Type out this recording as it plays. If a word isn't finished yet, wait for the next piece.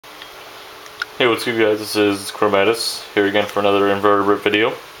Hey, what's good guys, this is Chromatus, here again for another invertebrate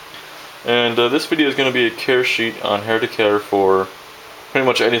video. And this video is going to be a care sheet on hair to care for pretty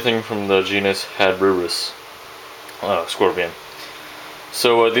much anything from the genus Hadrurus scorpion.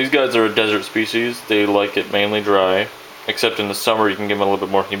 So these guys are a desert species. They like it mainly dry, except in the summer you can give them a little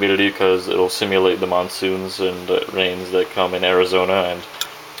bit more humidity because it'll simulate the monsoons and rains that come in Arizona and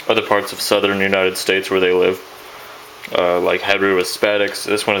other parts of southern United States where they live. Like Hadrurus spadix.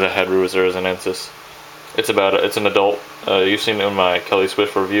 This one is a Hadrurus Arizonensis. It's an adult. You've seen it in my Kelly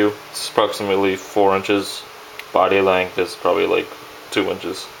Swift review. It's approximately 4 inches. Body length is probably like 2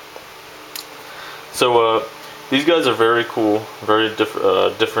 inches. So these guys are very cool, very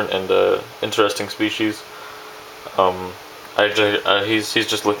different and interesting species. He's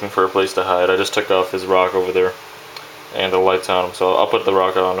just looking for a place to hide. I just took off his rock over there, and the light's on him. So I'll put the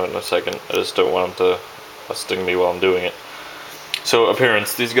rock on in a second. I just don't want him to sting me while I'm doing it. So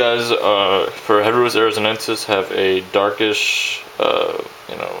appearance, these guys for Hadrurus Arizonensis have a darkish,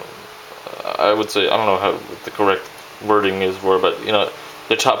 I would say, I don't know how the correct wording is for it, but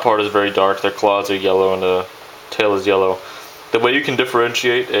the top part is very dark, their claws are yellow and the tail is yellow. The way you can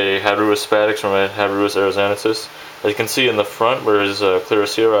differentiate a Hadrurus spadix from a Hadrurus Arizonensis, as you can see in the front where his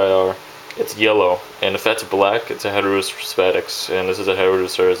Caresheet are, it's yellow, and if that's black, it's a Hadrurus spadix, and this is a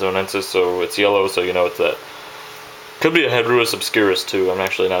Hadrurus Arizonensis, so it's yellow, so you know it's that. Could be a Hadrurus obscurus too, I'm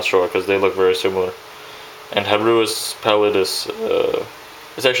actually not sure, because they look very similar. And Hadrurus pallidus,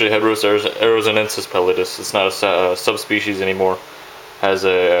 it's actually Hadrurus Arizonensis pallidus, it's not a subspecies anymore, has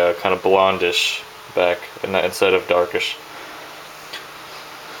a kind of blondish back, instead of darkish.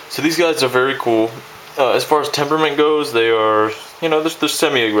 So these guys are very cool. As far as temperament goes, they are, they're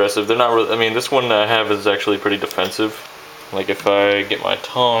semi-aggressive. They're not really, this one I have is actually pretty defensive. Like if I get my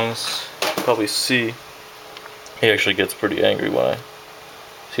tongs, you can probably see, he actually gets pretty angry when I,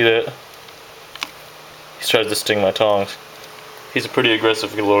 see that? He tries to sting my tongs. He's a pretty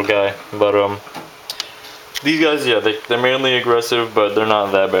aggressive little guy, but these guys, yeah, they're mainly aggressive, but they're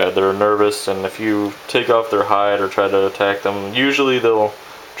not that bad. They're nervous, and if you take off their hide or try to attack them, usually they'll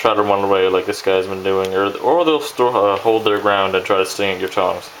try to run away like this guy's been doing, or they'll hold their ground and try to sting at your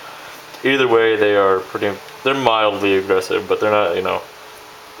tongs. Either way, they're mildly aggressive, but they're not,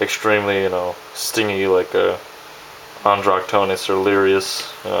 extremely, stingy like Androctonus or Lirius.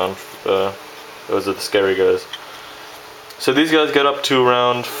 Those are the scary guys. So these guys get up to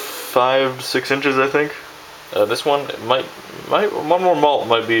around 5-6 inches, I think. This one one more molt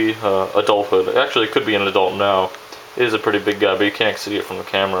might be adulthood. Actually, it could be an adult now. It is a pretty big guy, but you can't see it from the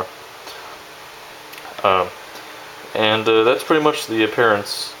camera. And that's pretty much the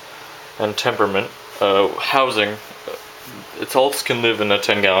appearance and temperament. Housing. Its alts can live in a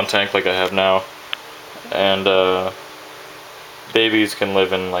 10-gallon tank like I have now. And babies can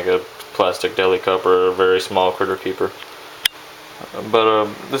live in like a plastic deli cup or a very small critter keeper. But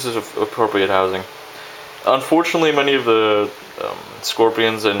this is appropriate housing. Unfortunately, many of the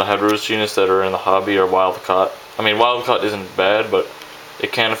scorpions in the Hadrurus genus that are in the hobby are wild caught. Wild caught isn't bad, but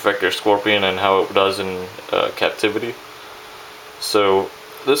it can affect your scorpion and how it does in captivity. So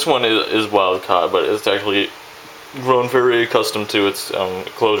this one is wild caught, but it's actually grown very accustomed to its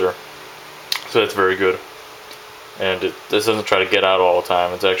closure. So that's very good. And this doesn't try to get out all the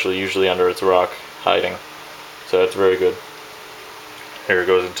time. It's actually usually under its rock hiding. So that's very good. Here it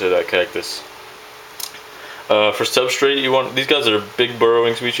goes into that cactus. For substrate, these guys are big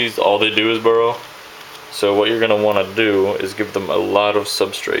burrowing species. All they do is burrow. So what you're going to want to do is give them a lot of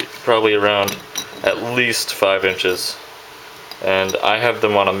substrate, probably around at least 5 inches. And I have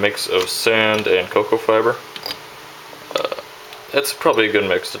them on a mix of sand and cocoa fiber. That's probably a good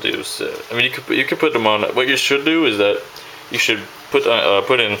mix to do. So, you could put them on. What you should do is that you should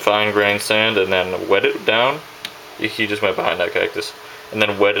put in fine grained sand and then wet it down. He just went behind that cactus, and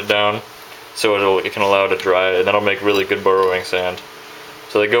then wet it down so it can allow it to dry, and that'll make really good burrowing sand.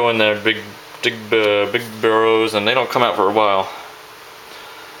 So they go in there, big burrows, and they don't come out for a while.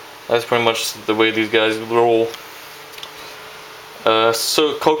 That's pretty much the way these guys roll.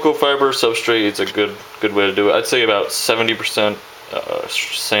 So cocoa fiber substrate is a good way to do it. I'd say about 70%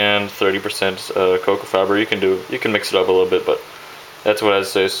 sand, 30% cocoa fiber. You can mix it up a little bit, but that's what I'd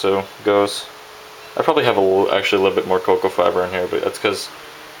say. So goes. I probably have actually a little bit more cocoa fiber in here, but that's because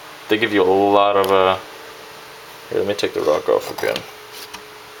they give you a lot of here, let me take the rock off again.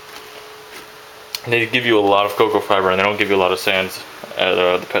 They give you a lot of cocoa fiber, and they don't give you a lot of sands at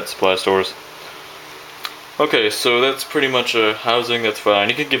the pet supply stores. Okay, so that's pretty much housing. That's fine.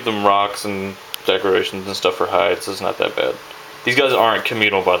 You can give them rocks and decorations and stuff for hides. It's not that bad. These guys aren't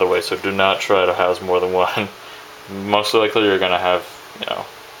communal, by the way, so do not try to house more than one. Most likely you're going to have,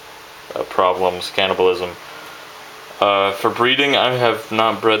 problems, cannibalism. For breeding, I have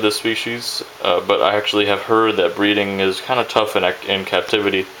not bred this species, but I actually have heard that breeding is kind of tough in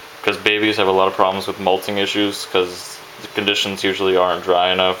captivity, because babies have a lot of problems with molting issues, because the conditions usually aren't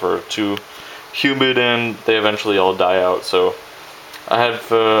dry enough or too humid, and they eventually all die out. So I have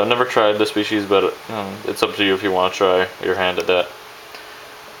never tried this species, but it's up to you if you want to try your hand at that.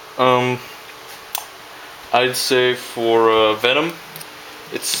 I'd say for Venom,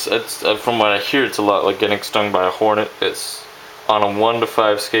 it's from what I hear, it's a lot like getting stung by a hornet. It's on a 1 to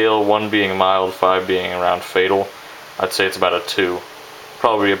 5 scale, 1 being mild, 5 being around fatal. I'd say it's about a 2.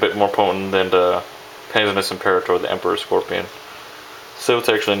 Probably a bit more potent than the Pandinus imperator, the Emperor Scorpion. So it's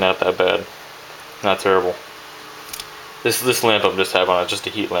actually not that bad. Not terrible. This lamp I'm just have on, it's just a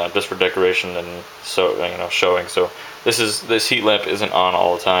heat lamp, just for decoration and showing. So this heat lamp isn't on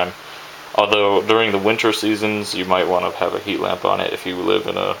all the time. Although during the winter seasons, you might want to have a heat lamp on it if you live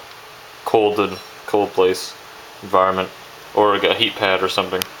in a cold place environment, or a heat pad or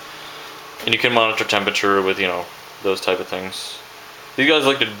something. And you can monitor temperature with those type of things. These guys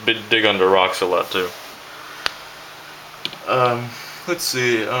like to dig under rocks a lot too. Let's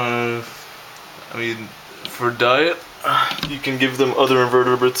see. I mean, for diet, you can give them other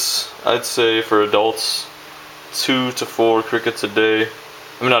invertebrates. I'd say for adults, 2 to 4 crickets a day.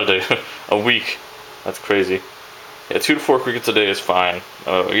 I mean, not a day, a week. That's crazy. Yeah, 2 to 4 crickets a day is fine.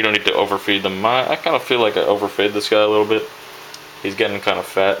 You don't need to overfeed them. I kind of feel like I overfed this guy a little bit. He's getting kind of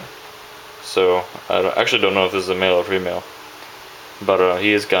fat. So, I actually don't know if this is a male or female. But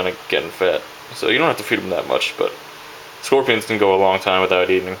he is kind of getting fat. So you don't have to feed him that much, but scorpions can go a long time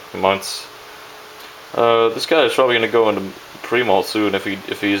without eating, months. This guy is probably going to go into pre-molt soon if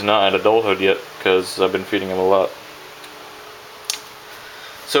he's not at adulthood yet, because I've been feeding him a lot.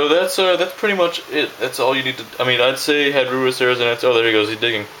 So that's pretty much it. That's all you need to. I mean, I'd say Hadrurus Arizonensis. Oh, there he goes. He's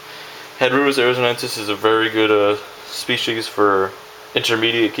digging. Hadrurus Arizonensis is a very good species for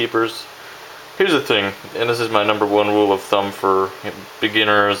intermediate keepers. Here's the thing, and this is my #1 rule of thumb for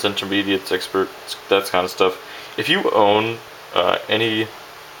beginners, intermediates, experts, that kind of stuff. If you own any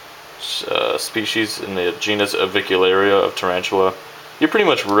species in the genus Avicularia of tarantula, you're pretty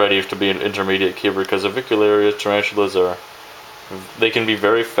much ready to be an intermediate keeper, because Avicularia tarantulas they can be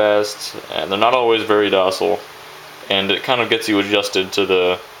very fast, and they're not always very docile, and it kind of gets you adjusted to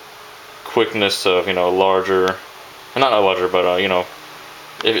the quickness of larger, not larger, but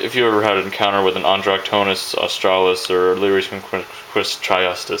if you ever had an encounter with an Androctonus australis or Lyricunquis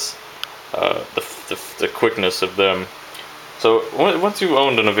triostis, the quickness of them. So once you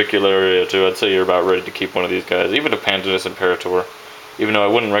owned an Avicularia too, I'd say you're about ready to keep one of these guys, even a Pandinus imperator. Even though I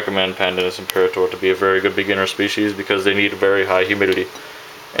wouldn't recommend Pandinus imperator to be a very good beginner species, because they need very high humidity.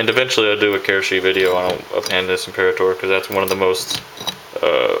 And eventually I'll do a Caresheet video on a Pandinus imperator, because that's one of the most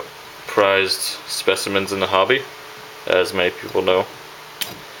prized specimens in the hobby, as many people know.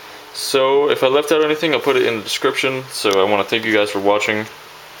 So if I left out anything, I'll put it in the description. So I want to thank you guys for watching,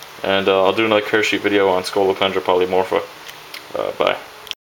 and I'll do another Caresheet video on Scolopendra polymorpha. Bye.